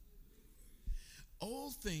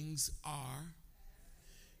things are,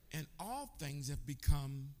 and all things have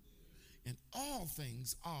become, and all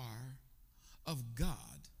things are of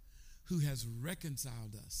God, who has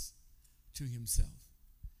reconciled us to himself.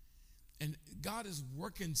 And God is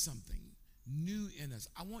working something new in us.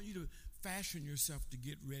 I want you to fashion yourself to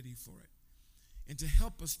get ready for it and to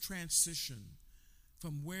help us transition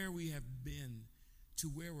from where we have been to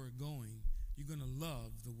where we're going. You're going to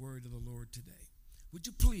love the word of the Lord today. Would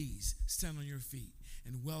you please stand on your feet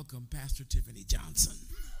and welcome Pastor Tifiny Johnson.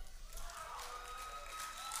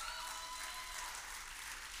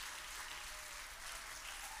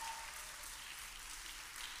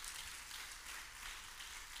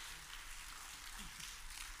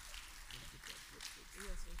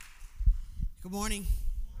 Good morning.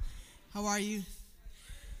 How are you?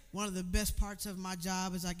 One of the best parts of my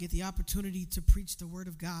job is I get the opportunity to preach the Word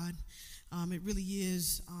of God. It really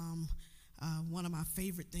is one of my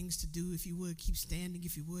favorite things to do. If you would, keep standing.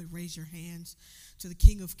 If you would, raise your hands to the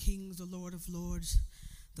King of Kings, the Lord of Lords,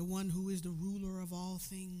 the one who is the ruler of all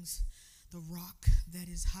things, the rock that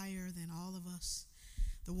is higher than all of us,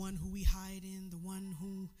 the one who we hide in, the one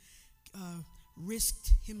who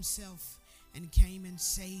risked himself and came and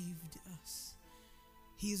saved us.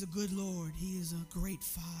 He is a good Lord. He is a great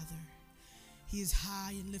Father. He is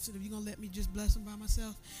high and lifted up. You gonna let me just bless him by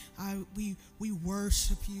myself? We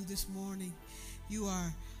worship you this morning. You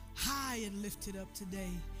are high and lifted up today,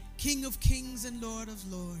 King of kings and Lord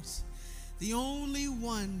of lords, the only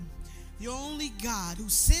one, the only God who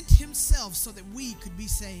sent himself so that we could be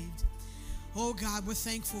saved. Oh God, we're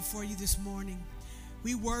thankful for you this morning.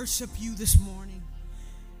 We worship you this morning.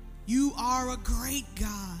 You are a great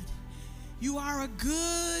God. You are a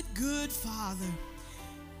good, good Father.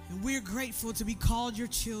 And we're grateful to be called your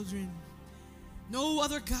children. No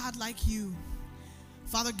other God like you.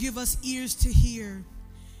 Father, give us ears to hear.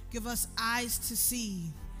 Give us eyes to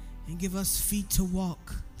see. And give us feet to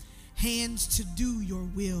walk. Hands to do your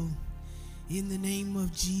will. In the name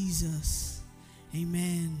of Jesus.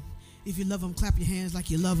 Amen. If you love him, clap your hands like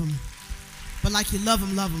you love him. But like you love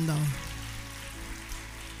him though.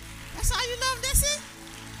 That's all you love, that's it?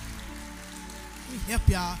 Let me help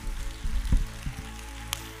y'all.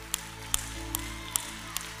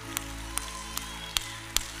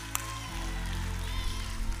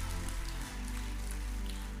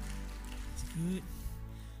 That's good.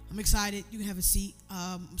 I'm excited. You can have a seat.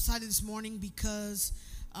 I'm excited this morning because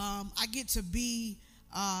I get to be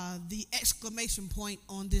the exclamation point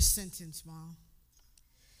on this sentence, Mom.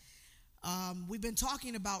 We've been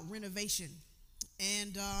talking about renovation.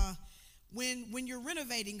 And when you're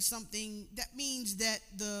renovating something, that means that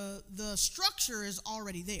the structure is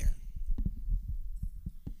already there.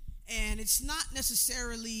 And it's not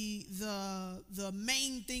necessarily the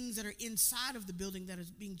main things that are inside of the building that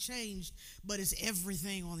is being changed, but it's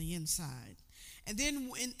everything on the inside. And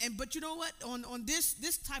then, but you know what? On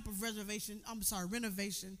this type of renovation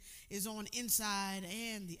is on inside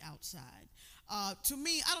and the outside. To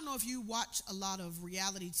me, I don't know if you watch a lot of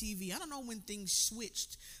reality TV. I don't know when things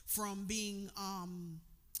switched from being,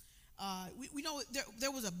 we know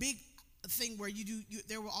there was a big thing where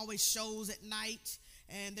there were always shows at night,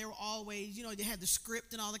 and there were always, they had the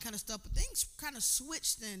script and all that kind of stuff, but things kind of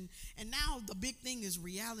switched, and now the big thing is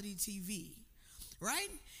reality TV, right?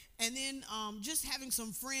 And then just having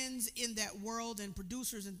some friends in that world and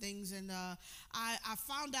producers and things, and I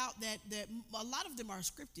found out that a lot of them are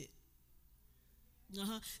scripted.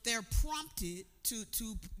 They're prompted to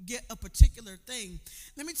get a particular thing.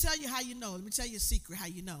 Let me tell you how you know. Let me tell you a secret how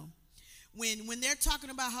you know. When they're talking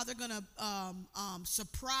about how they're going to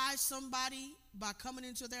surprise somebody by coming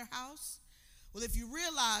into their house, well, if you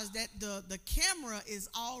realize that the camera is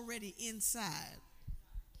already inside,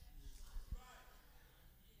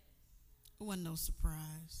 it wasn't no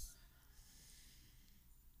surprise.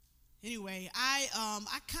 Anyway, I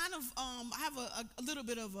kind of have a little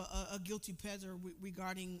bit of a guilty pleasure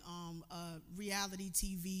regarding reality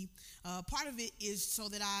TV. Part of it is so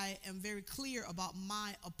that I am very clear about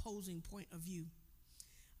my opposing point of view.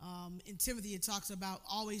 In Timothy, it talks about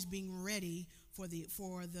always being ready for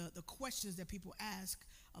the questions that people ask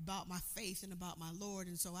about my faith and about my Lord,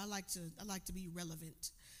 and so I like to be relevant.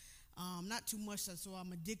 Not too much so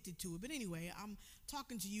I'm addicted to it. But anyway, I'm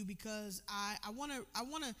talking to you because I want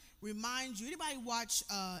to remind you. Anybody watch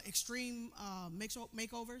Extreme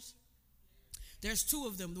Makeovers? There's two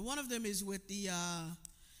of them. The one of them is with the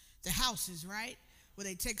houses, right? Where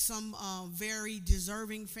they take some very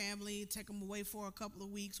deserving family, take them away for a couple of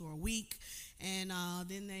weeks or a week, and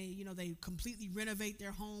then they completely renovate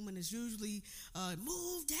their home, and it's usually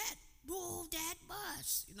move that move that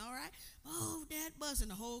bus, right? Move that bus.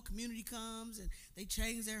 And the whole community comes and they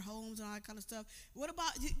change their homes and all that kind of stuff. What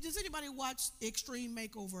about, does anybody watch Extreme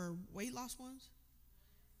Makeover weight loss ones?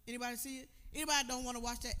 Anybody see it? Anybody don't want to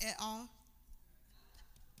watch that at all?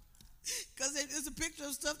 Because it's a picture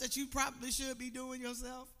of stuff that you probably should be doing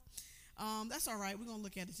yourself. That's all right. We're going to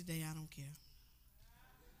look at it today. I don't care.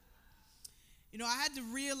 I had to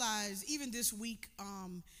realize even this week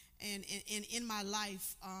and in my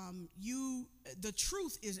life, the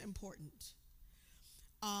truth is important.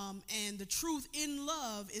 And the truth in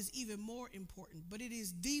love is even more important. But it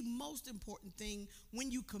is the most important thing when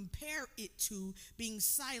you compare it to being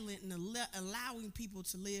silent and allowing people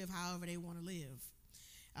to live however they want to live.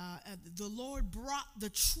 The Lord brought the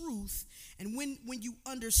truth, and when you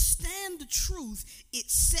understand the truth, it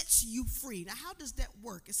sets you free. Now, how does that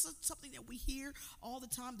work? It's something that we hear all the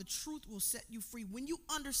time. The truth will set you free. When you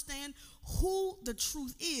understand who the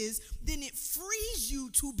truth is, then it frees you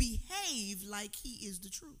to behave like he is the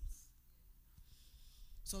truth.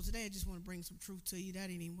 So today I just want to bring some truth to you. That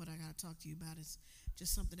ain't even what I got to talk to you about. It's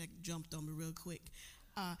just something that jumped on me real quick.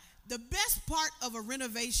 The best part of a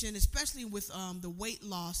renovation, especially with the weight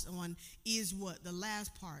loss one, is what? The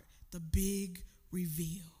last part, the big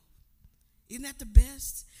reveal. Isn't that the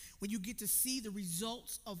best? When you get to see the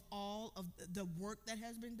results of all of the work that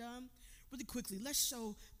has been done. Really quickly, let's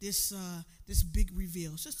show this big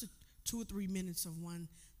reveal. It's just 2 or 3 minutes of one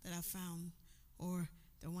that I found, or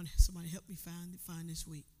the one somebody helped me find this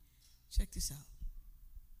week. Check this out.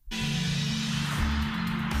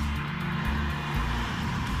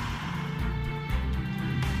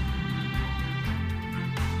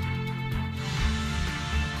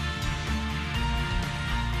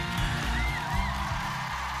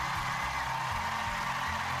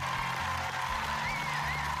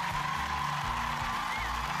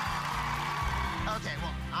 Okay,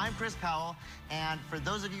 well, I'm Chris Powell, and for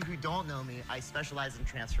those of you who don't know me, I specialize in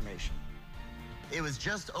transformation. It was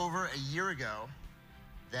just over a year ago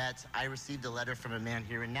that I received a letter from a man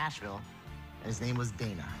here in Nashville, and his name was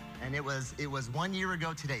Dana. And it was 1 year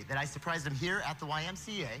ago today that I surprised him here at the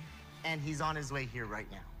YMCA, and he's on his way here right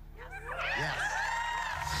now. Yes.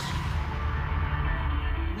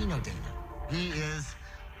 We know Dana. He is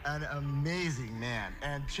an amazing man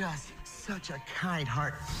and just such a kind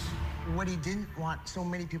heart. What he didn't want so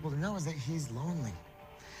many people to know is that he's lonely,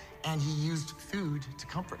 and he used food to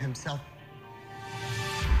comfort himself.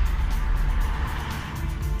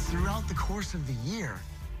 Throughout the course of the year,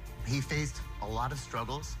 he faced a lot of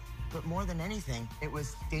struggles, but more than anything, it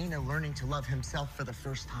was Dana learning to love himself for the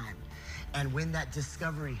first time. And when that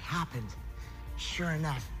discovery happened, sure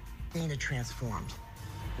enough, Dana transformed.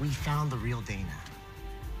 We found the real Dana,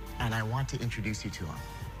 and I want to introduce you to him.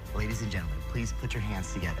 Ladies and gentlemen, please put your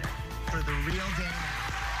hands together for the real Dana.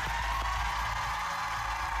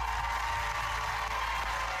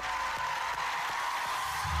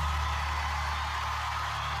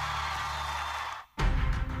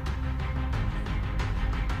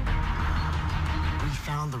 We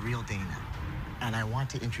found the real Dana, and I want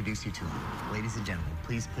to introduce you to him. Ladies and gentlemen,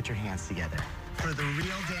 please put your hands together for the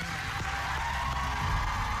real Dana.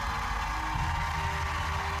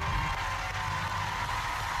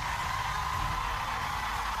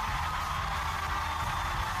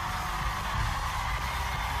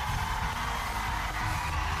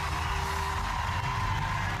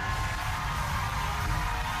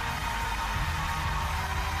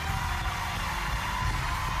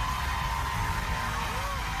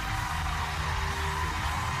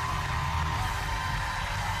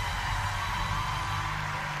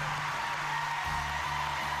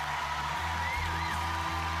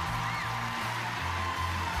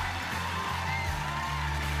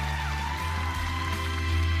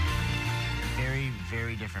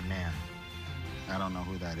 Very different man. I don't know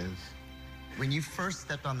who that is. When you first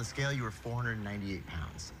stepped on the scale, you were 498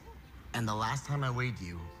 pounds. And the last time I weighed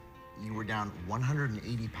you, you were down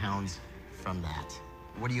 180 pounds from that.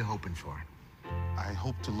 What are you hoping for? I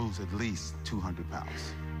hope to lose at least 200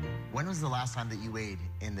 pounds. When was the last time that you weighed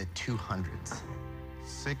in the 200s?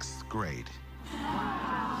 6th grade.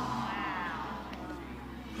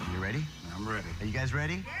 You ready? I'm ready. Are you guys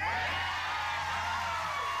ready?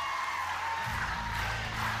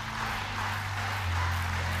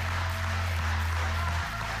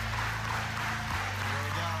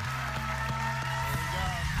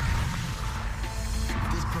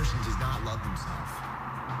 Does not love himself.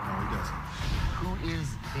 No, he doesn't. Who is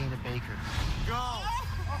Dana Baker? Go!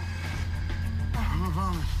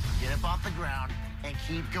 I'm Get up off the ground and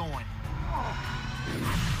keep going.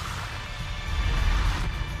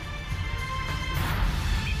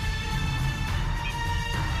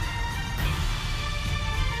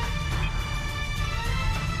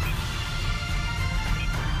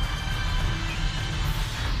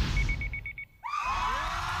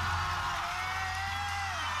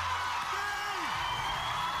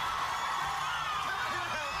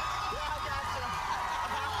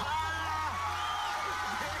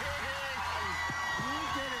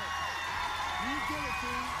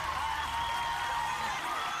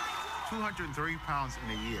 203 pounds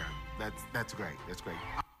in a year. That's great. That's great.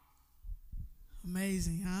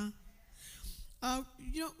 Amazing, huh?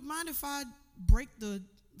 Mind if I break the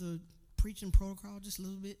preaching protocol just a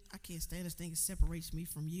little bit? I can't stand this thing. It separates me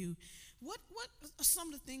from you. What are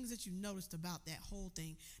some of the things that you noticed about that whole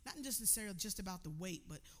thing? Not just necessarily just about the weight,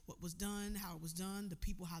 but what was done, how it was done, the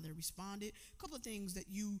people, how they responded. A couple of things that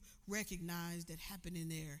you recognized that happened in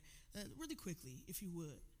there. Really quickly, if you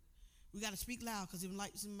would. We got to speak loud because even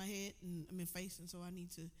lights in my head and I'm in face, and so I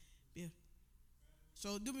need to be.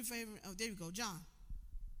 So do me a favor. Oh, there you go, John.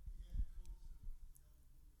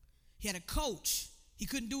 He had a coach. He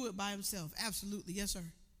couldn't do it by himself. Absolutely. Yes, sir.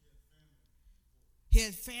 He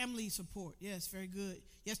had family support. Yes, very good.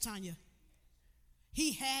 Yes, Tanya.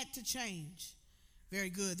 He had to change. Very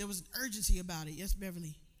good. There was an urgency about it. Yes,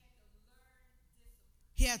 Beverly.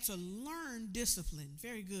 He had to learn discipline.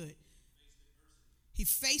 Very good. He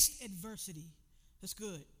faced adversity. That's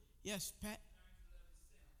good. Yes, Pat.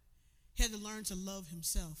 He had to learn to love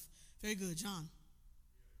himself. Very good, John.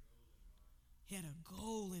 He had a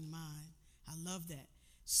goal in mind. I love that.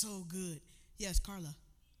 So good. Yes, Carla.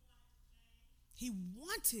 He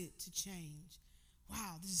wanted to change.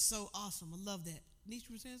 Wow, this is so awesome. I love that. Nisha,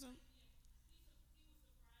 you were saying something?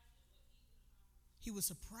 He was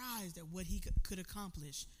surprised at what he could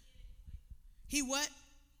accomplish. He what?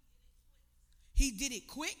 He did it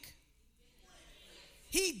quick.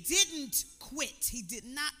 He didn't quit. He did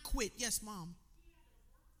not quit. Yes, Mom.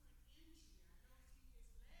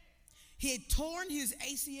 He had torn his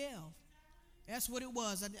ACL. That's what it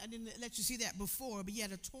was. I didn't let you see that before, but he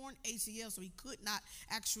had a torn ACL, so he could not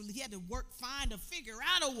actually, he had to figure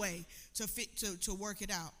out a way to work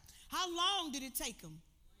it out. How long did it take him?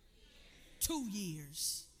 2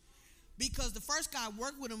 years. Because the first guy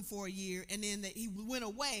worked with him for a year, and then he went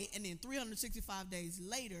away, and then 365 days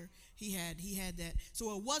later, he had that.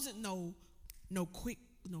 So it wasn't no quick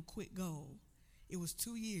goal. It was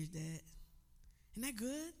 2 years, Dad. Isn't that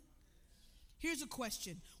good? Here's a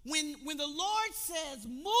question. When the Lord says,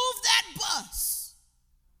 move that bus,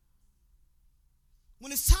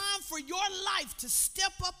 when it's time for your life to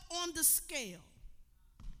step up on the scale,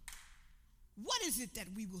 what is it that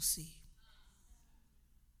we will see?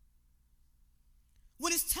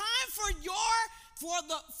 When it's time for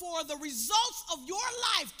the results of your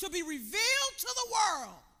life to be revealed to the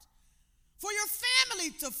world, for your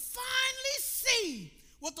family to finally see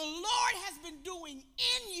what the Lord has been doing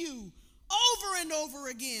in you over and over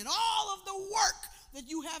again, all of the work that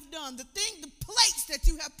you have done, the plates that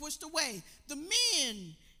you have pushed away, the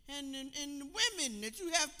men and women that you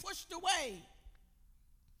have pushed away,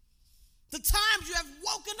 the times you have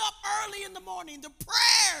woken up early in the morning, the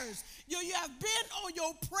prayers you have been on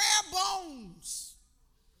your prayer bones,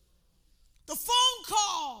 the phone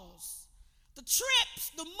calls, the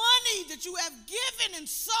trips, the money that you have given and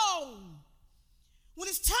sown. When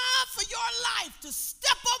it's time for your life to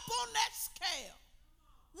step up on that scale,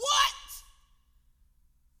 what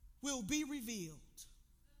will be revealed?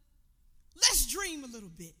 Let's dream a little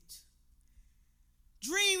bit.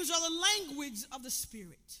 Dreams are the language of the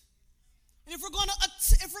Spirit. And if we're going to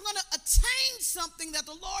attain something that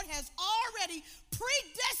the Lord has already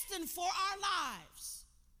predestined for our lives,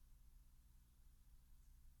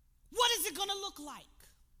 what is it going to look like?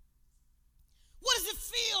 What does it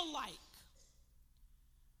feel like?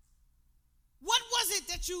 What was it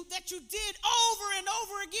that you did over and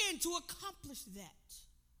over again to accomplish that?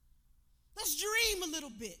 Let's dream a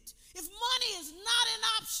little bit. If money is not an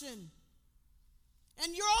option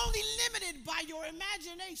and you're only limited by your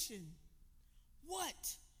imagination,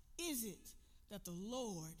 what is it that the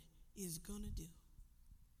Lord is going to do?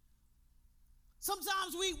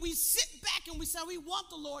 Sometimes we sit back and we say we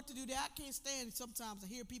want the Lord to do that. I can't stand it sometimes to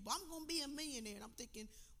hear people, I'm going to be a millionaire. And I'm thinking,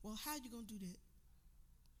 well, how are you going to do that?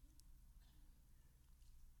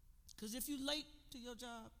 Because if you're late to your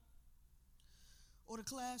job or the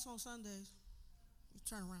class on Sundays, you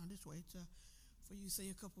turn around this way for you to say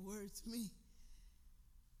a couple words to me.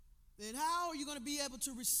 Then how are you going to be able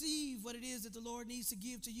to receive what it is that the Lord needs to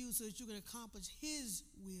give to you so that you can accomplish His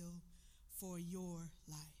will for your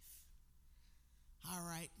life? All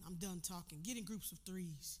right, I'm done talking. Get in groups of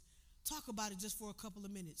threes. Talk about it just for a couple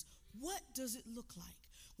of minutes. What does it look like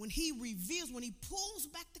when He reveals, when He pulls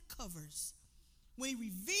back the covers, when He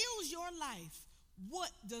reveals your life?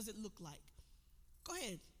 What does it look like? Go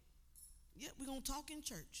ahead. Yeah, we're going to talk in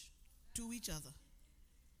church to each other.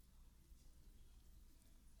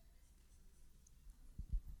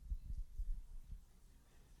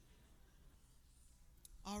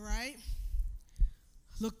 All right.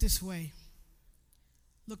 Look this way.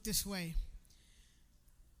 Look this way.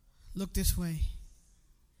 Look this way.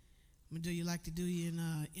 I'm going to do you like to do you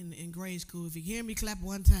in grade school. If you hear me, clap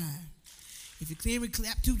one time. If you hear me,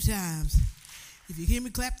 clap 2 times. If you hear me,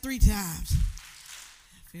 clap 3 times.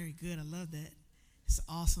 Very good. I love that. It's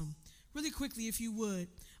awesome. Really quickly, if you would,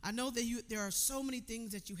 I know that there are so many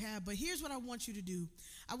things that you have, but here's what I want you to do.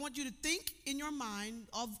 I want you to think in your mind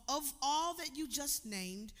of all that you just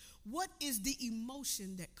named, what is the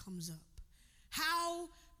emotion that comes up? How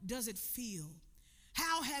does it feel?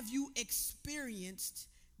 How have you experienced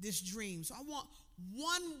this dream? So I want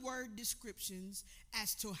one-word descriptions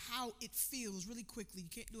as to how it feels really quickly. You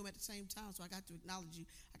can't do them at the same time, so I got to acknowledge you.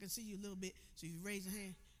 I can see you a little bit, so you raise your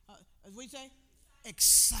hand. What do you say?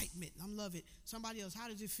 Excitement. I love it. Somebody else, how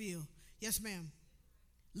does it feel? Yes, ma'am.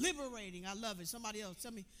 Liberating. I love it. Somebody else,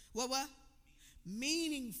 tell me. What?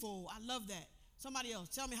 Meaningful. I love that. Somebody else,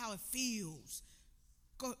 tell me how it feels.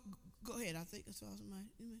 Go ahead. I think I saw somebody.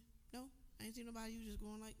 No? I ain't seen nobody. You just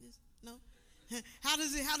going like this? No? How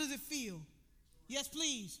does it feel? Yes,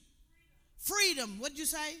 please. Freedom. What did you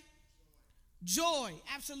say? Joy.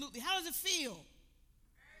 Absolutely. How does it feel?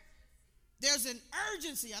 There's an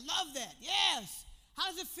urgency. I love that. Yes. How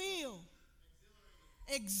does it feel?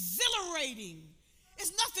 Exhilarating.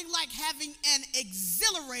 It's nothing like having an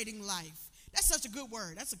exhilarating life. That's such a good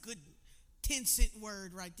word. That's a good 10-cent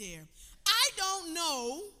word right there. I don't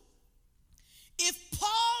know if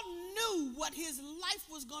Paul knew what his life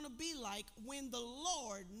was going to be like when the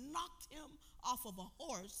Lord knocked him off of a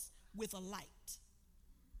horse with a light.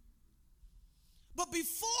 But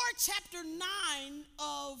before chapter 9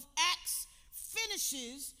 of Acts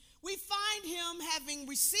finishes, we find him having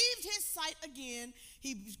received his sight again.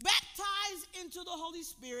 He's baptized into the Holy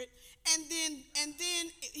Spirit, and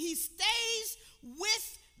then he stays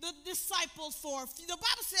with the disciples the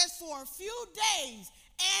Bible says for a few days,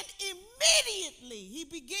 and immediately he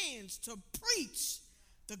begins to preach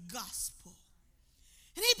the gospel.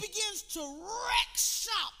 And he begins to wreck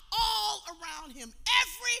shop all around him.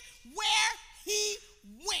 Everywhere he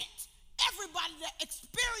went, everybody that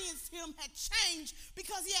experienced him had changed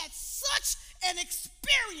because he had such an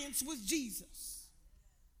experience with Jesus.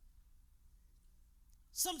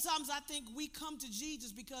 Sometimes I think we come to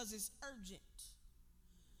Jesus because it's urgent.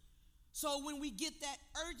 So when we get that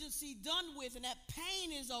urgency done with and that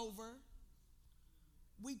pain is over,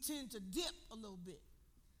 we tend to dip a little bit.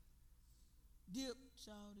 Dip,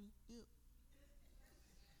 shawty, dip.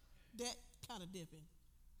 That kind of dipping.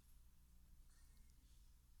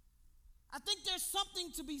 I think there's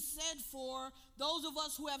something to be said for those of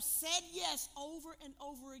us who have said yes over and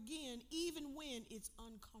over again, even when it's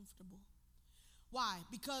uncomfortable. Why?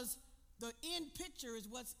 Because the end picture is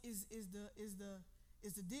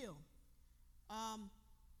the deal.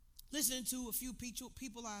 Listening to a few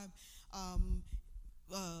people I'm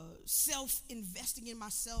self-investing in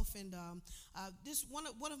myself, and this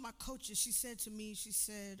one of my coaches, she said to me,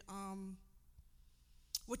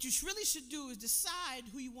 what you really should do is decide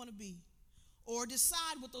who you want to be, or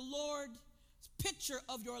decide what the Lord's picture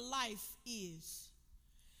of your life is.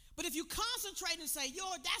 But if you concentrate and say,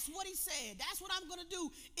 that's what he said, that's what I'm going to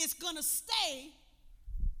do, it's going to stay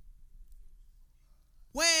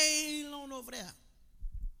way on over there.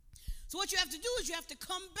 So what you have to do is you have to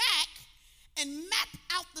come back and map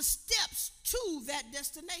out the steps to that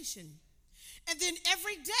destination. And then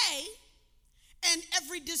every day and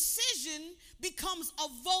every decision becomes a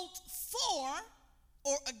vote for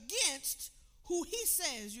or against who he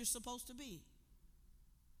says you're supposed to be.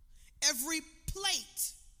 Every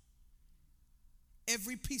plate,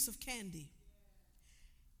 every piece of candy,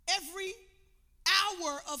 every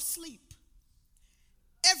hour of sleep,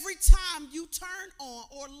 every time you turn on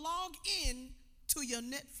or log in to your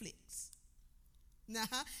Netflix. Now,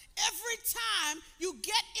 every time you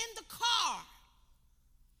get in the car,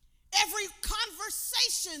 every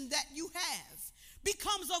conversation that you have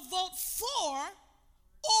becomes a vote for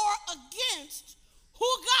or against who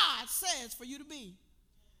God says for you to be.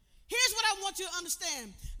 Here's what I want you to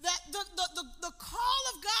understand, that the call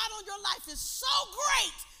of God on your life is so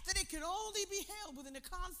great that it can only be held within the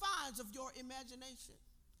confines of your imagination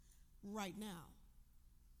right now.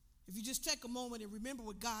 If you just take a moment and remember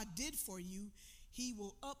what God did for you, he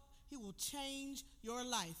will change your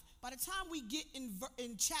life. By the time we get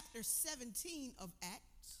in chapter 17 of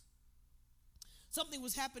Acts, something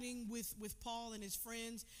was happening with Paul and his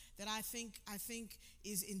friends that I think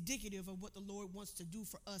is indicative of what the Lord wants to do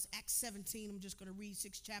for us. Acts 17, I'm just going to read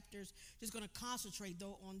 6 chapters. Just going to concentrate,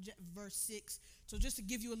 though, on verse 6. So just to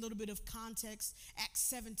give you a little bit of context, Acts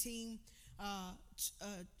 17,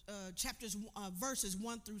 verses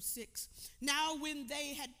 1 through 6. Now when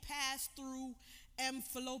they had passed through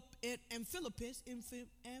Amphipolis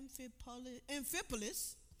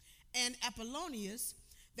and Apollonius,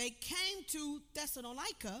 they came to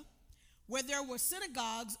Thessalonica, where there were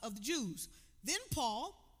synagogues of the Jews. Then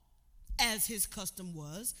Paul, as his custom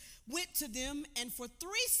was, went to them, and for 3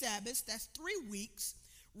 Sabbaths, that's 3 weeks,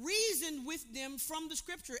 reasoned with them from the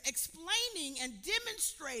scripture, explaining and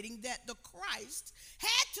demonstrating that the Christ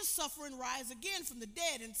had to suffer and rise again from the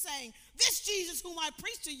dead, and saying, this Jesus whom I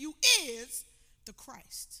preach to you is the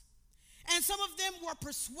Christ. And some of them were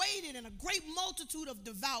persuaded, and a great multitude of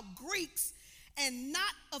devout Greeks, and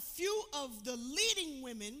not a few of the leading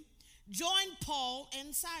women joined Paul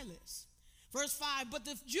and Silas. Verse 5, but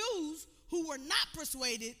the Jews who were not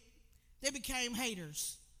persuaded, they became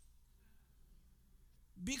haters,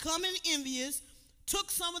 becoming envious,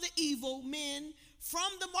 took some of the evil men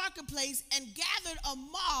from the marketplace and gathered a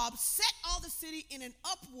mob, set all the city in an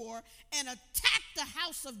uproar, and attacked the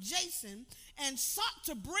house of Jason and sought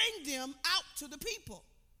to bring them out to the people.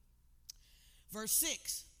 Verse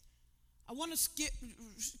 6. I want to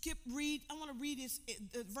read this,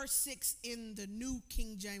 verse 6 in the New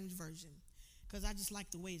King James Version, because I just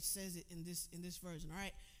like the way it says it in this version. All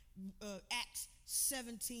right, Acts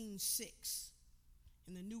 17:6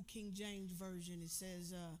 in the New King James Version, it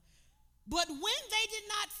says, but when they did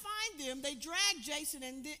not find them, they dragged Jason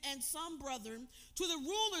and some brethren to the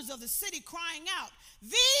rulers of the city, crying out,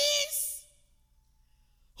 these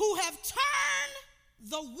who have turned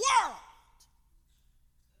the world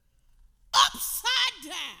upside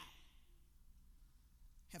down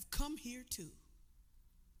have come here too.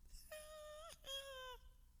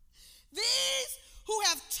 These who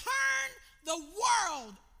have turned the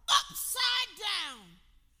world upside down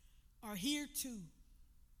are here too.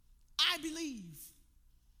 I believe.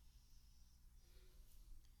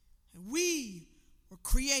 And we were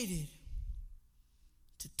created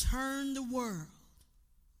to turn the world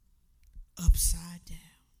upside down.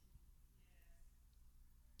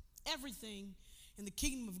 Everything in the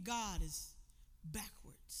kingdom of God is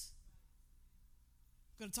backwards.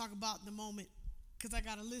 I'm going to talk about in a moment, because I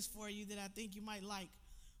got a list for you that I think you might like.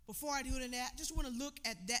 Before I do that, I just want to look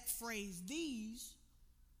at that phrase, these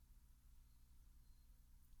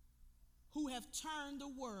who have turned the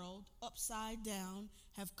world upside down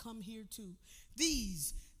have come here too.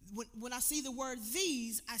 These, when I see the word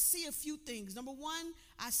these, I see a few things. Number one,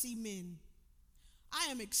 I see men. I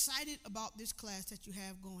am excited about this class that you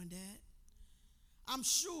have going, Dad. I'm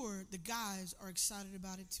sure the guys are excited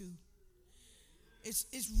about it too.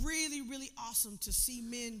 It's really, really awesome to see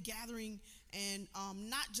men gathering and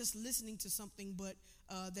not just listening to something, but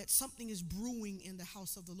that something is brewing in the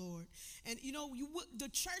house of the Lord. And you know, the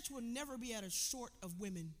church will never be at a short of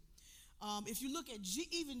women. If you look at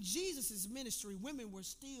even Jesus' ministry, women were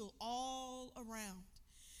still all around.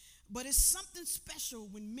 But it's something special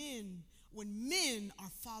when men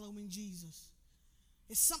are following Jesus.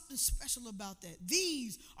 It's something special about that.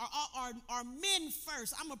 These are men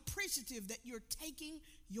first. I'm appreciative that you're taking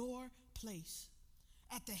your place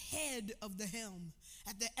at the head of the helm,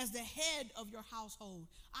 as the head of your household.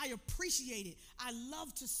 I appreciate it. I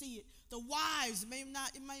love to see it. The wives,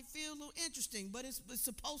 it might feel a little interesting, but it's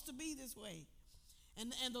supposed to be this way.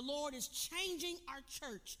 And the Lord is changing our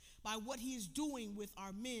church by what he is doing with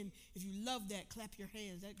our men. If you love that, clap your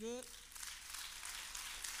hands. That good?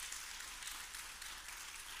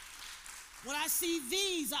 When I see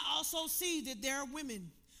these, I also see that there are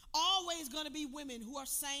women, always going to be women who are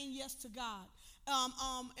saying yes to God.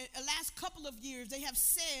 The last couple of years, they have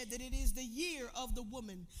said that it is the year of the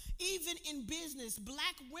woman. Even in business,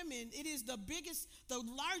 black women, it is the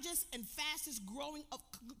largest and fastest growing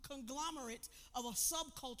conglomerate of a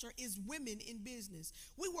subculture is women in business.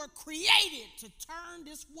 We were created to turn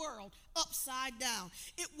this world upside down.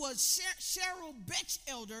 It was Cheryl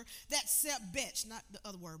Batchelder that said,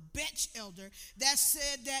 Batchelder, that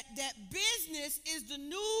said that business is the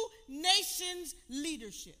new nation's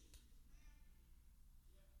leadership.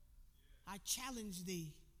 I challenge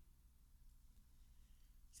thee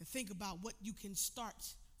to think about what you can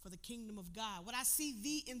start for the kingdom of God. What I see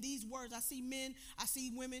thee in these words, I see men, I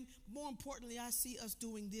see women. More importantly, I see us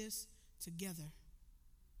doing this together.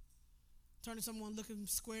 Turn to someone, look them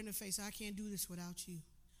square in the face. I can't do this without you.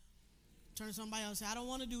 Turn to somebody else, say, I don't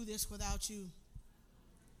want to do this without you.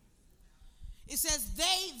 It says,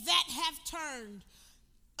 they that have turned.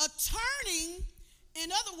 A turning,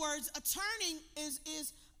 in other words, a turning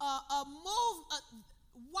is a move.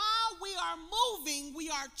 While we are moving, we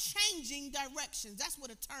are changing directions. That's what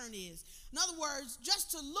a turn is. In other words, just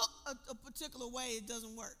to look a particular way, it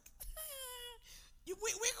doesn't work.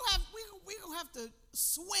 We're gonna have to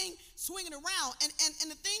swing it around. And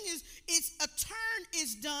the thing is, a turn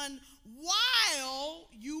is done while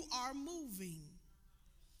you are moving.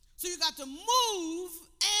 So you got to move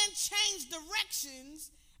and change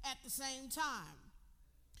directions at the same time.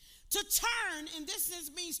 To turn in this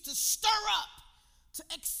sense means to stir up, to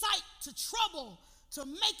excite, to trouble, to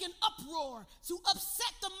make an uproar, to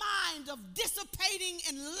upset the mind of dissipating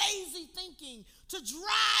and lazy thinking, to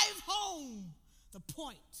drive home the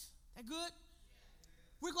point. That good?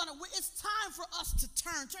 It's time for us to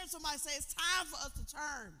turn. Turn to somebody and say, it's time for us to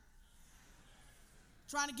turn.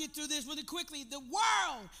 Trying to get through this really quickly. The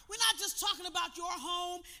world, we're not just talking about your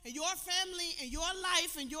home and your family and your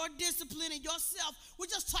life and your discipline and yourself. We're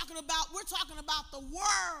talking about the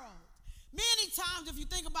world. Many times, if you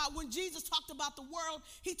think about when Jesus talked about the world,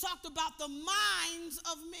 he talked about the minds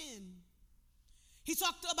of men. He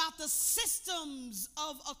talked about the systems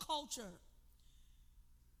of a culture.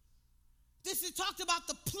 He talked about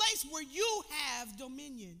the place where you have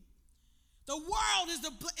dominion. The world is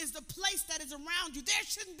the place that is around you. There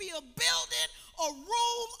shouldn't be a building, a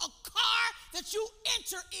room, a car that you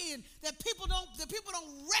enter in that people don't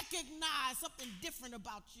recognize something different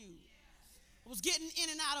about you. I was getting in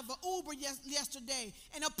and out of an Uber yesterday,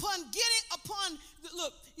 and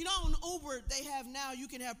look, you know, on Uber they have now, you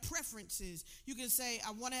can have preferences. You can say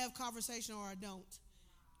I want to have conversation or I don't,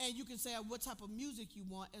 and you can say what type of music you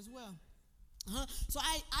want as well. So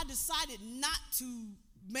I decided not to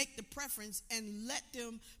make the preference and let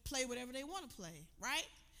them play whatever they want to play, right?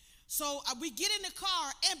 So we get in the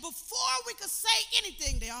car, and before we could say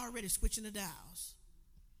anything, they already switching the dials.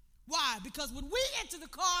 Why? Because when we enter the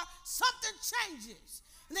car, something changes.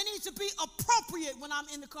 And they need to be appropriate when I'm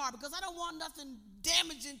in the car, because I don't want nothing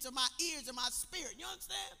damaging to my ears and my spirit. You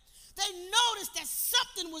understand? They noticed that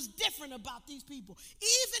something was different about these people,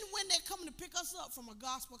 even when they're coming to pick us up from a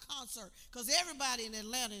gospel concert, because everybody in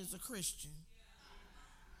Atlanta is a Christian.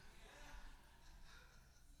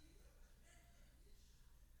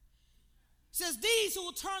 It says, these who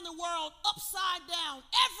will turn the world upside down.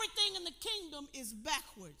 Everything in the kingdom is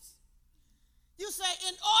backwards. You say,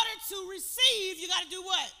 in order to receive, you got to do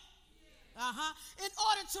what? In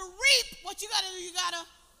order to reap, what you got to do? You got to,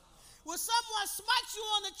 when someone smacks you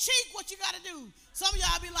on the cheek, what you got to do? Some of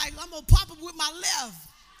y'all be like, I'm going to pop him with my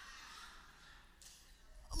left.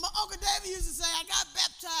 My Uncle David used to say, I got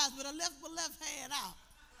baptized, but I left my left hand out.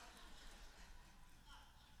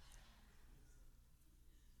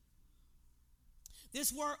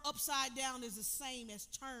 This word upside down is the same as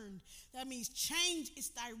turned. That means change its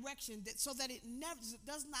direction so that it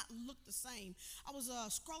does not look the same. I was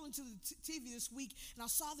scrolling to the TV this week, and I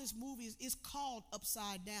saw this movie. It's called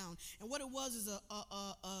Upside Down. And what it was is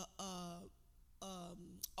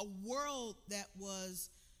a world that was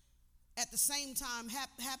at the same time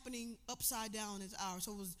happening upside down as ours.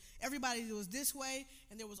 So it was everybody that was this way,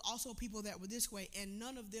 and there was also people that were this way, and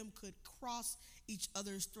none of them could cross each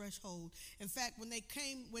other's threshold. In fact, when they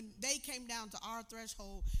came down to our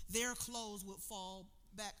threshold, their clothes would fall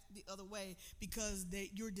back the other way, because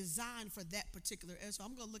you're designed for that particular area. So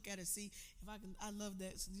I'm going to look at it, see if I can. I love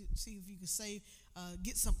that. See if you can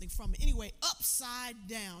get something from it. Anyway, upside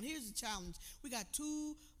down. Here's the challenge. We got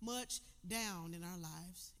too much down in our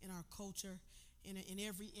lives, in our culture, in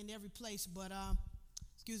every place. But I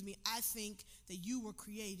think that you were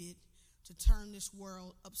created to turn this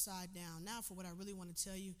world upside down. Now, for what I really want to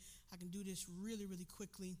tell you, I can do this really, really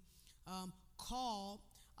quickly. Call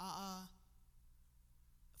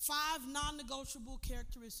 5 non-negotiable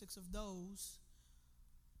characteristics of those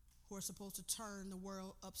who are supposed to turn the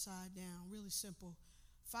world upside down. Really simple.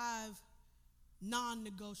 5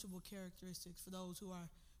 non-negotiable characteristics for those who are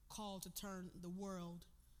called to turn the world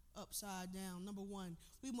upside down. Number 1,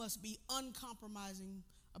 we must be uncompromising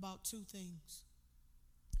about 2 things.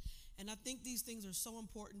 And I think these things are so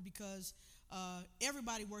important because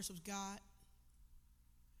everybody worships God.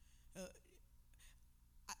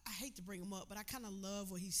 I hate to bring him up, but I kind of love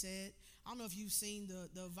what he said. I don't know if you've seen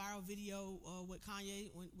the viral video with Kanye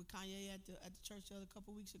at the church a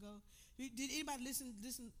couple weeks ago. Did anybody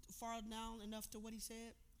listen far down enough to what he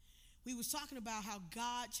said? We was talking about how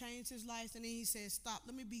God changed his life, and then he said, stop,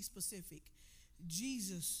 let me be specific.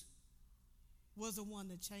 Jesus was the one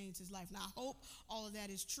that changed his life. Now, I hope all of that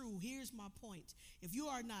is true. Here's my point. If you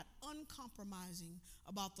are not uncompromising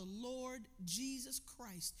about the Lord Jesus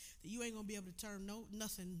Christ, then you ain't going to be able to turn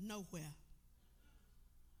nothing nowhere.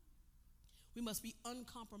 We must be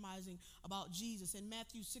uncompromising about Jesus. In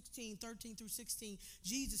Matthew 16, 13 through 16,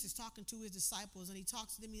 Jesus is talking to his disciples, and he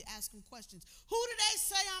talks to them, he asks them questions. Who do they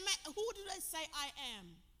say I am?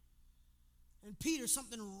 And Peter,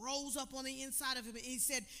 something rose up on the inside of him, and he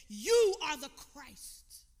said, you are the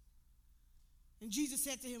Christ. And Jesus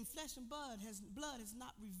said to him, flesh and blood has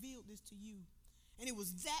not revealed this to you. And it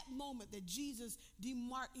was that moment that Jesus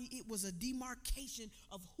it was a demarcation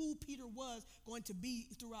of who Peter was going to be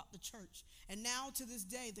throughout the church. And now to this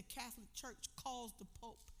day, the Catholic Church calls the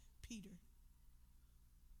Pope Peter.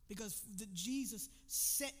 Because Jesus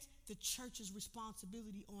set the church's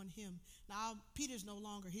responsibility on him. Now, Peter's no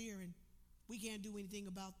longer here, and we can't do anything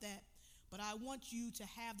about that. But I want you to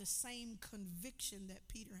have the same conviction that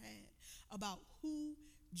Peter had about who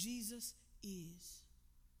Jesus is.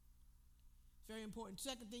 It's very important.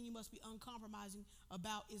 Second thing you must be uncompromising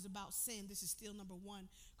about is about sin. This is still number one,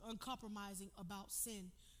 uncompromising about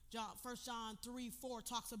sin. 1 John 3:4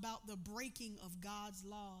 talks about the breaking of God's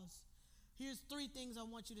laws. Here's three things I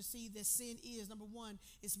want you to see that sin is. Number one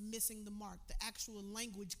is missing the mark. The actual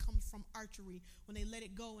language comes from archery. When they let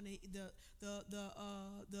it go and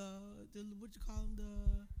what you call them,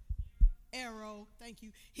 the arrow, thank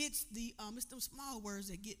you, hits the it's them small words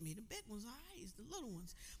that get me. The big ones, all right, it's the little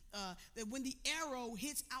ones. That when the arrow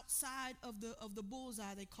hits outside of the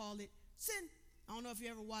bullseye, they call it sin. I don't know if you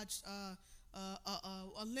ever watched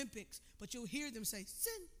Olympics, but you'll hear them say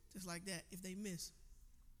sin just like that if they miss.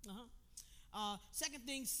 Second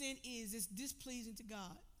thing sin is displeasing to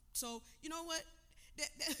God. So you know what?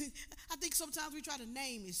 I think sometimes we try to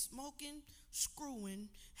name it: smoking, screwing,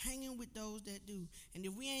 hanging with those that do. And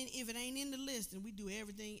if it ain't in the list, then we do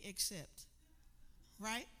everything except.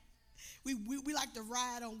 Right? We like to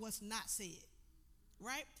ride on what's not said.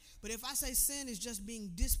 Right? But if I say sin is just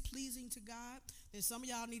being displeasing to God, then some of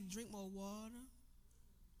y'all need to drink more water.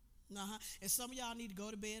 And some of y'all need to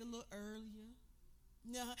go to bed a little earlier.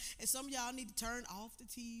 And some of y'all need to turn off the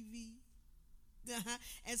TV.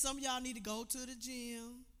 And some of y'all need to go to the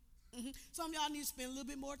gym. Some of y'all need to spend a little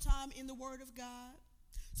bit more time in the Word of God.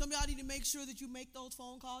 Some of y'all need to make sure that you make those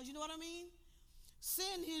phone calls. You know what I mean?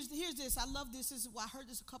 Sin, here's this. I love this. I heard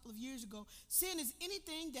this a couple of years ago. Sin is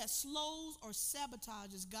anything that slows or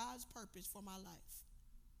sabotages God's purpose for my life.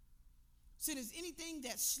 Sin is anything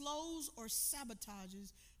that slows or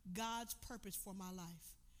sabotages God's purpose for my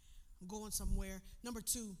life. I'm going somewhere. Number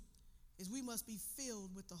two is we must be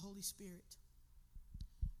filled with the Holy Spirit.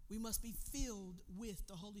 We must be filled with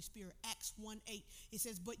the Holy Spirit. Acts 1:8. It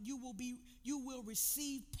says, but you will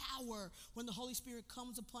receive power when the Holy Spirit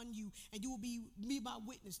comes upon you, and you will be my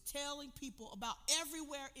witness, telling people about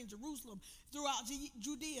everywhere in Jerusalem, throughout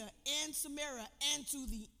Judea and Samaria, and to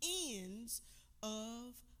the ends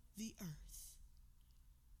of the earth.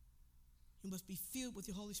 You must be filled with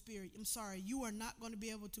the Holy Spirit. I'm sorry, you are not going to be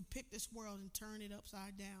able to pick this world and turn it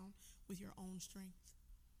upside down with your own strength.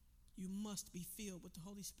 You must be filled with the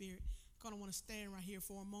Holy Spirit. I'm going to want to stand right here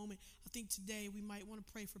for a moment. I think today we might want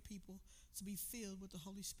to pray for people to be filled with the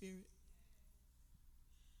Holy Spirit.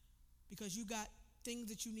 Because you got things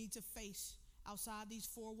that you need to face outside these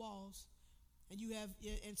four walls.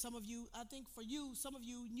 And some of you, I think for you, some of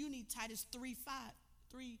you need Titus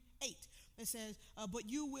 3:8. It says, but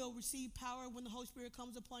you will receive power when the Holy Spirit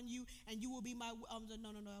comes upon you, and you will be my,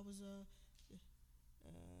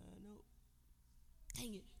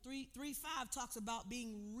 dang it. 3:5 talks about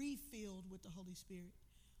being refilled with the Holy Spirit.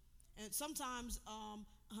 And sometimes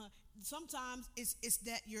it's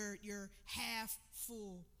that you're half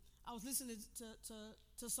full. I was listening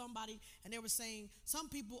to somebody, and they were saying some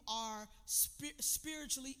people are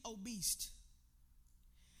spiritually obese.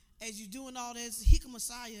 As you're doing all this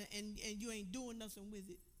Messiah and you ain't doing nothing with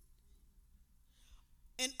it.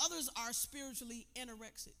 And others are spiritually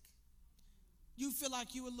anorexic. You feel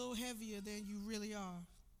like you're a little heavier than you really are.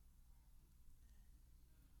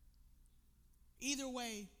 Either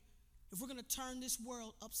way, if we're going to turn this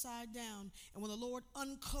world upside down, and when the Lord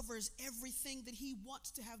uncovers everything that he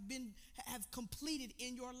wants to have completed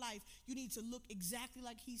in your life, you need to look exactly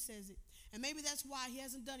like he says it. And maybe that's why he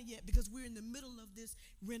hasn't done it yet, because we're in the middle of this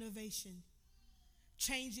renovation,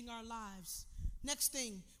 changing our lives. Next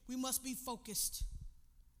thing, we must be focused.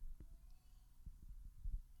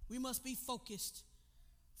 We must be focused.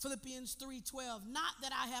 Philippians 3:12, not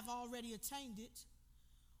that I have already attained it,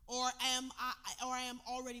 or I am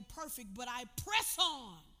already perfect, but I press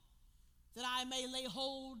on that I may lay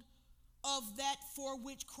hold of that for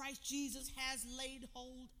which Christ Jesus has laid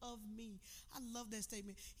hold of me. I love that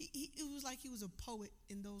statement. It was like he was a poet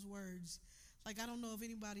in those words. Like, I don't know if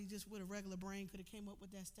anybody just with a regular brain could have came up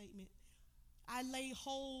with that statement. I lay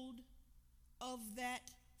hold of that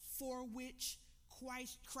for which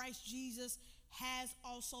Christ Jesus has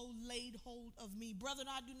also laid hold of me. Brethren,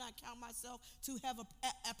 I do not count myself to have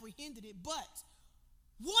apprehended it, but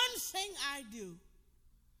one thing I do.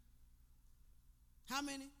 How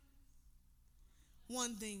many?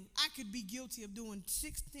 One thing. I could be guilty of doing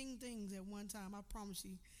 16 things at one time. I promise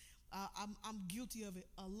you. I'm guilty of it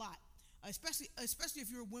a lot. especially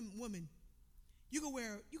if you're a woman. You can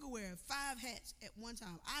wear 5 hats at one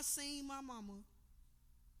time. I seen my mama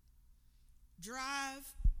drive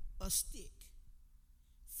a stick,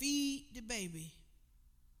 feed the baby,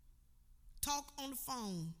 talk on the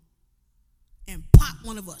phone, and pop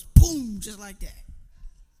one of us. Boom, just like that.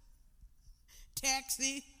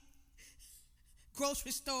 Taxi,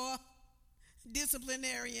 grocery store,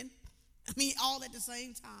 disciplinarian. I mean, all at the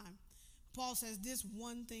same time. Paul says, this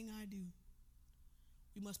one thing I do.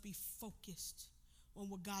 We must be focused on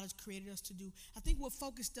what God has created us to do. I think what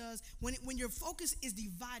focus does, when your focus is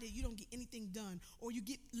divided, you don't get anything done, or you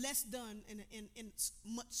get less done in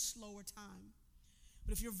much slower time.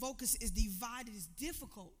 But if your focus is divided, it's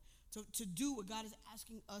difficult to do what God is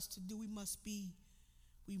asking us to do. We must be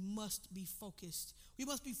focused. We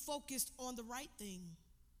must be focused on the right thing.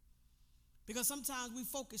 Because sometimes we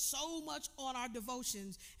focus so much on our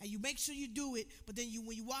devotions, and you make sure you do it, but then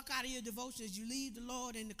when you walk out of your devotions, you leave the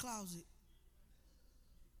Lord in the closet.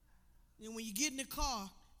 And when you get in the car,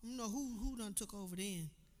 you know who done took over then.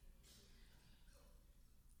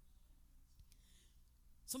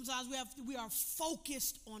 Sometimes we are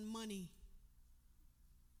focused on money.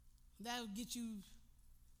 That'll get you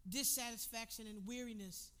dissatisfaction and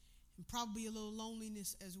weariness, and probably a little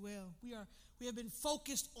loneliness as well. We have been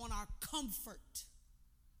focused on our comfort.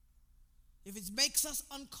 If it makes us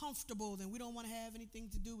uncomfortable, then we don't want to have anything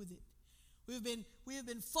to do with it. We have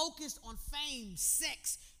been focused on fame,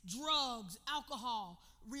 sex, drugs, alcohol,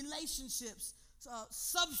 relationships,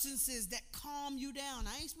 substances that calm you down.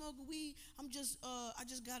 I ain't smoking weed. I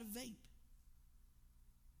just got a vape.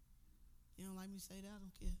 You don't like me to say that? I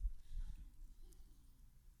don't care.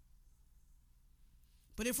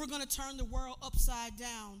 But if we're going to turn the world upside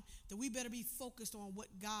down, then we better be focused on what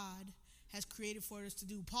God has created for us to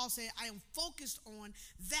do. Paul said, I am focused on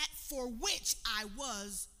that for which I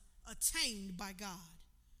was attained by God.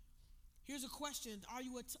 Here's a question.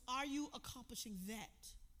 Are you accomplishing that?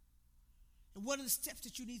 And what are the steps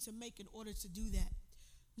that you need to make in order to do that?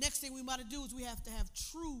 Next thing we might do is we have to have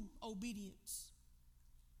true obedience.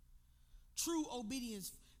 True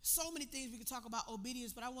obedience. So many things we can talk about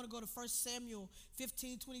obedience, but I want to go to 1 Samuel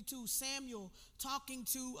 15:22. Samuel talking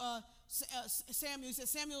to Samuel. He said,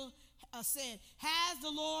 Samuel said, has the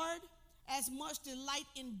Lord as much delight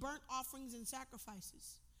in burnt offerings and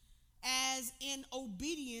sacrifices as in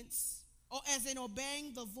obedience, or as in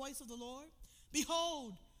obeying the voice of the Lord?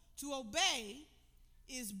 Behold, to obey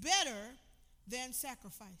is better than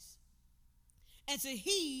sacrifice, and to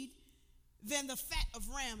heed than the fat of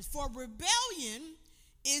rams. For rebellion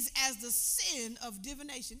is as the sin of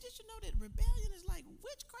divination. Did you know that rebellion is like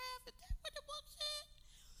witchcraft? Is that what the book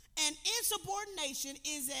said? And insubordination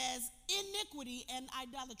is as iniquity and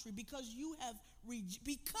idolatry, because you have rejected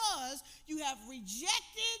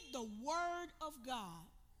the word of God,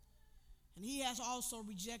 and he has also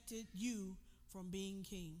rejected you from being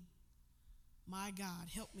king. My God,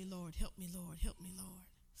 help me, Lord, help me, Lord, help me, Lord.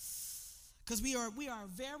 Because we are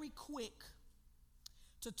very quick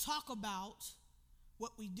to talk about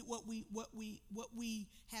what we do, what we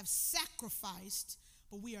have sacrificed,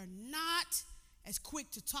 but we are not as quick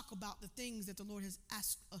to talk about the things that the Lord has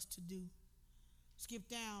asked us to do. Skip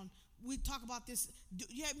down. We talk about this.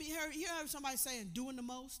 You heard somebody saying doing the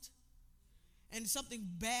most, and something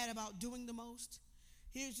bad about doing the most.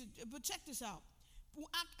 But check this out.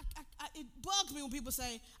 It bugs me when people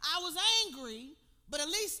say, I was angry, but at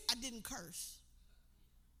least I didn't curse.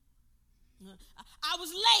 I was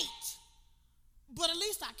late, but at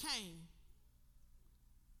least I came.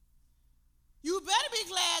 You better be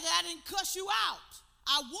glad that I didn't cuss you out.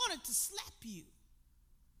 I wanted to slap you.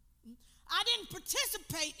 I didn't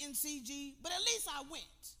participate in CG, but at least I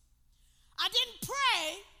went. I didn't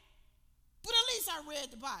pray, but at least I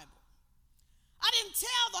read the Bible. I didn't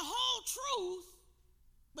tell the whole truth,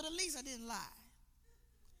 but at least I didn't lie.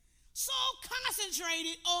 So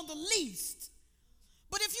concentrated on the least.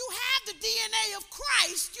 But if you have the DNA of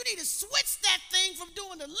Christ, you need to switch that thing from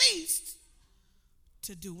doing the least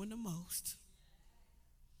to doing the most.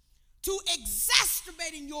 To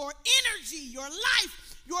exacerbating your energy, your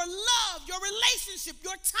life, your love, your relationship,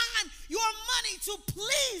 your time, your money to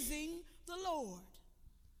pleasing the Lord.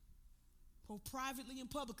 Both privately and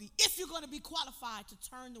publicly, if you're going to be qualified to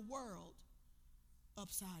turn the world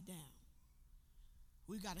upside down.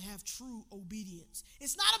 We've got to have true obedience.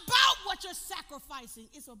 It's not about what you're sacrificing.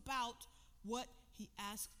 It's about what he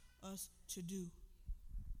asks us to do.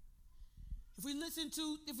 If we listen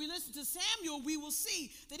to Samuel, we will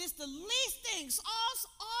see that it's the least things.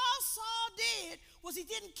 All Saul did was he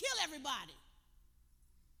didn't kill everybody.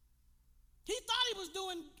 He thought he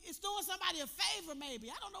it's doing somebody a favor maybe.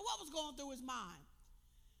 I don't know what was going through his mind.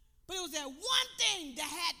 But it was that one thing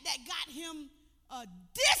that got him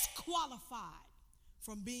disqualified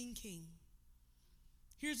from being king.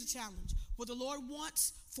 Here's the challenge. What the Lord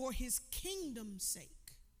wants for his kingdom's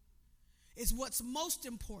sake is what's most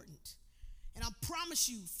important. And I promise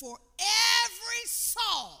you, for every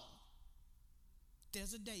Saul,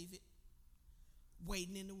 there's a David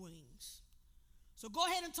waiting in the wings. So go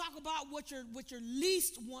ahead and talk about what you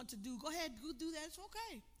least want to do. Go ahead, go do that. It's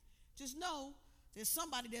okay. Just know there's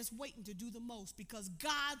somebody that's waiting to do the most, because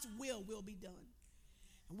God's will be done.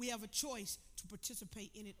 And we have a choice to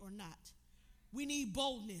participate in it or not. We need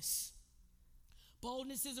boldness.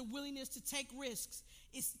 Boldness is a willingness to take risks.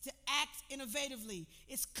 It's to act innovatively.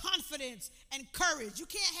 It's confidence and courage. You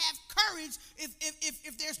can't have courage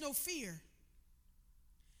if there's no fear.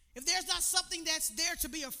 If there's not something that's there to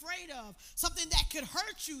be afraid of, something that could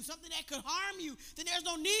hurt you, something that could harm you, then there's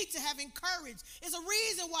no need to having courage. It's a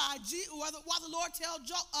reason why the Lord told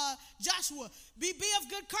Joshua, be of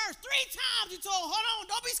good courage. 3 times he told, hold on,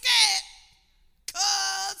 don't be scared,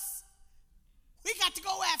 because we got to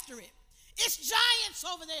go after it. It's giants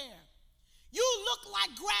over there. You look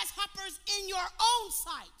like grasshoppers in your own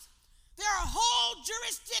sight. There are whole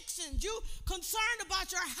jurisdictions you concerned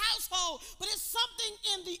about your household, but it's something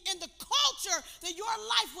in the culture that your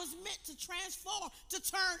life was meant to transform, to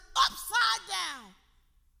turn upside down.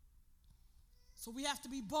 So we have to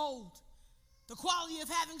be bold. The quality of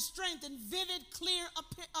having strength and vivid, clear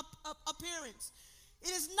appearance.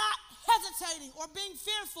 It is not hesitating or being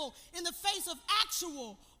fearful in the face of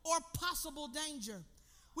actual or possible danger.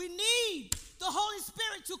 We need the Holy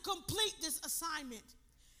Spirit to complete this assignment.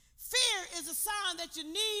 Fear is a sign that you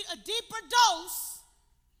need a deeper dose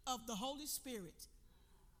of the Holy Spirit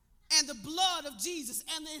and the blood of Jesus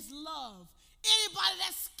and his love. Anybody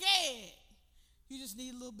that's scared, you just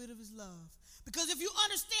need a little bit of his love. Because if you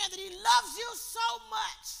understand that he loves you so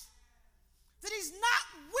much that he's not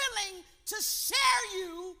willing to share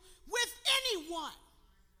you with anyone.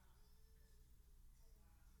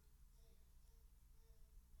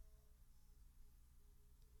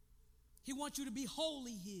 He wants you to be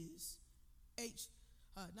wholly his.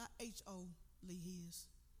 Not H-O-ly his.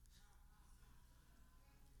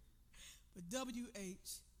 But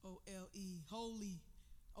W-H-O-L-E, holy,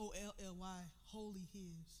 O-L-L-Y, wholly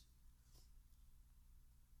his.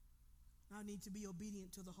 I need to be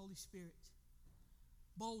obedient to the Holy Spirit.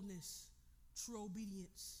 Boldness, true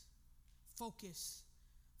obedience, focus,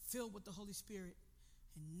 filled with the Holy Spirit,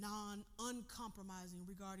 and uncompromising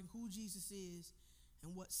regarding who Jesus is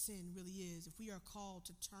and what sin really is. If we are called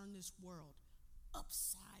to turn this world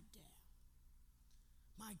upside down,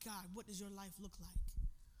 my God, what does your life look like?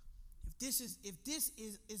 If this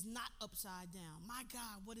is not upside down, my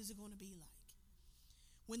God, what is it going to be like?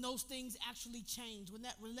 When those things actually change, when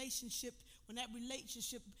that relationship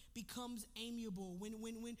becomes amiable,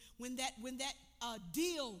 when that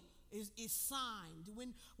deal is signed,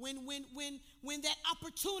 when that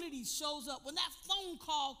opportunity shows up, when that phone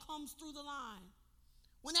call comes through the line,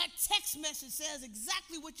 when that text message says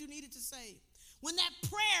exactly what you needed to say, when that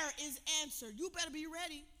prayer is answered, you better be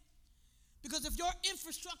ready. Because if your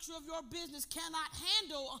infrastructure of your business cannot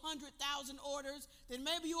handle 100,000 orders, then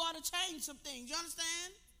maybe you ought to change some things. You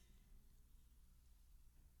understand?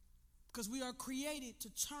 Because we are created to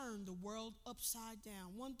turn the world upside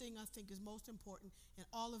down. One thing I think is most important in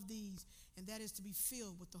all of these, and that is to be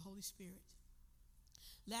filled with the Holy Spirit.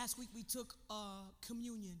 Last week we took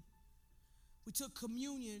communion. We took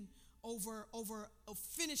communion over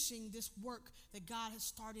finishing this work that God has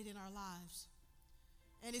started in our lives.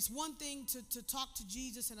 And it's one thing to talk to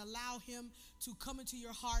Jesus and allow him to come into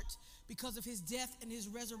your heart because of his death and his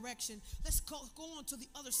resurrection. Let's go on to the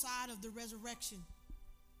other side of the resurrection.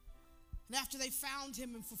 And after they found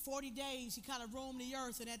him, and for 40 days he kind of roamed the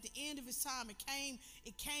earth, and at the end of his time it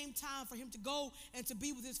came time for him to go and to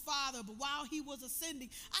be with his Father. But while he was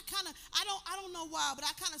ascending, I don't know why, but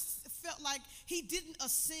I kind of felt like he didn't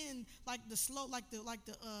ascend like the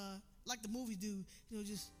movies do. You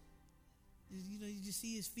just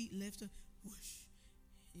see his feet lift, whoosh.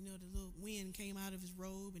 The little wind came out of his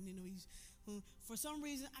robe, and he's. For some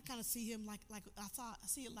reason, I kind of see him like I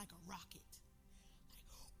see it like a rocket.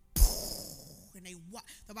 And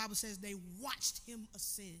the Bible says they watched him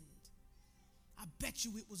ascend. I bet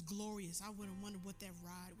you it was glorious. I would have wondered what that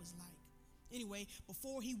ride was like. Anyway,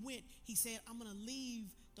 before he went, he said, I'm going to leave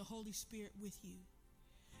the Holy Spirit with you.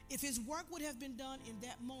 If his work would have been done in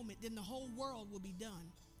that moment, then the whole world would be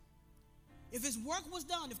done. If his work was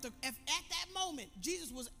done, if at that moment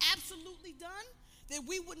Jesus was absolutely done, then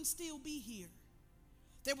we wouldn't still be here.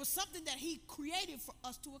 There was something that he created for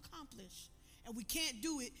us to accomplish. And we can't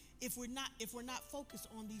do it if we're not focused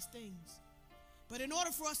on these things. But in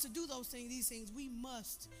order for us to do these things, we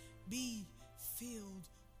must be filled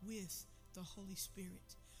with the Holy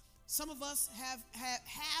Spirit. Some of us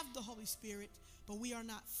have the Holy Spirit, but we are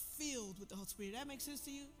not filled with the Holy Spirit. That makes sense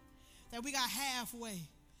to you? That we got halfway,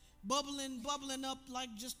 bubbling up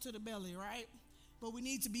like just to the belly, right? But we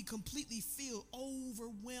need to be completely filled,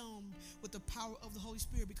 overwhelmed with the power of the Holy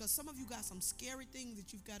Spirit, because some of you got some scary things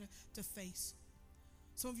that you've got to face.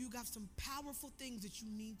 Some of you got some powerful things that you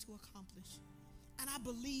need to accomplish. And I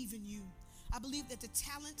believe in you. I believe that the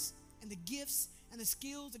talents and the gifts and the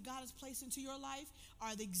skills that God has placed into your life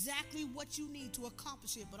are exactly what you need to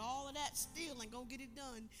accomplish it. But all of that still ain't going to get it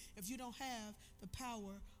done if you don't have the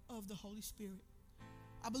power of the Holy Spirit.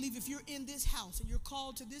 I believe if you're in this house and you're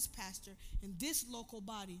called to this pastor in this local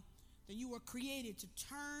body, then you were created to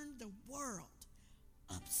turn the world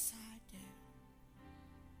upside down.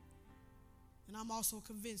 And I'm also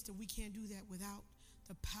convinced that we can't do that without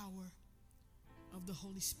the power of the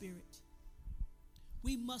Holy Spirit.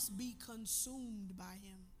 We must be consumed by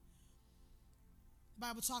him. The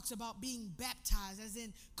Bible talks about being baptized, as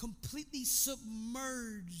in completely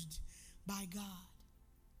submerged by God.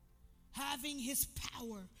 Having his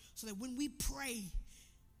power so that when we pray,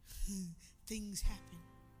 things happen.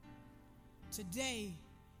 Today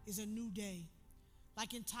is a new day.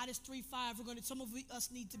 Like in Titus 3:5, some of us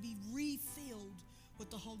need to be refilled with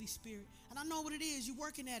the Holy Spirit. And I know what it is. You're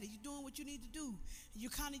working at it. You're doing what you need to do. You're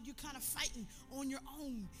kind of fighting on your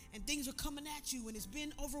own, and things are coming at you, and it's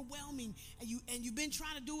been overwhelming, and you've been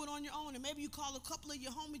trying to do it on your own, and maybe you call a couple of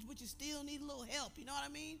your homies, but you still need a little help. You know what I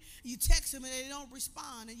mean? You text them and they don't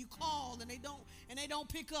respond, and you call and they don't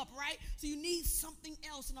pick up, right? So you need something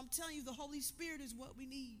else, and I'm telling you, the Holy Spirit is what we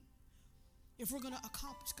need if we're going to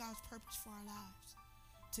accomplish God's purpose for our lives.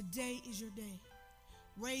 Today is your day.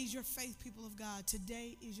 Raise your faith, people of God.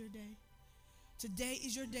 Today is your day. Today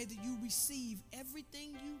is your day that you receive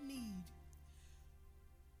everything you need,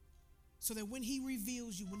 so that when he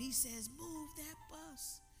reveals you, when he says, move that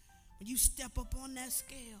bus, when you step up on that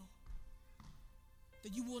scale,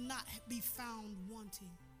 that you will not be found wanting,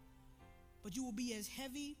 but you will be as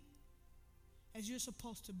heavy as you're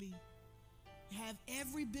supposed to be. You have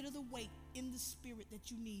every bit of the weight in the spirit that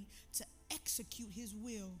you need to execute his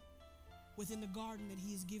will within the garden that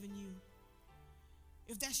he has given you.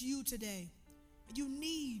 If that's you today, you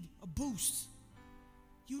need a boost.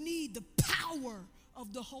 You need the power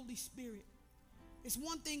of the Holy Spirit. It's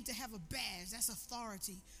one thing to have a badge, that's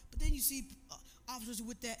authority. But then you see officers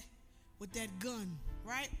with that gun,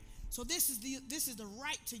 right? So this is the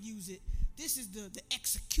right to use it. This is the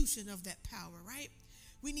execution of that power, right?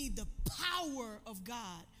 We need the power of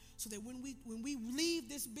God, so that when we leave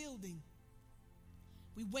this building,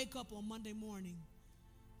 we wake up on Monday morning,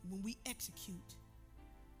 when we execute,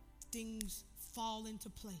 things fall into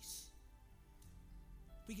place.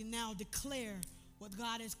 We can now declare what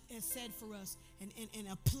God has said for us and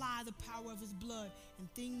apply the power of his blood,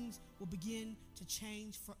 and things will begin to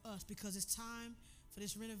change for us, because it's time for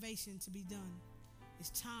this renovation to be done.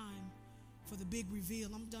 It's time for the big reveal.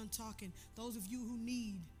 I'm done talking. Those of you who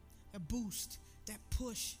need a boost, that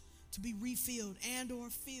push to be refilled and or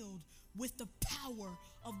filled with the power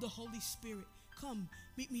of the Holy Spirit, come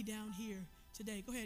meet me down here today. Go ahead.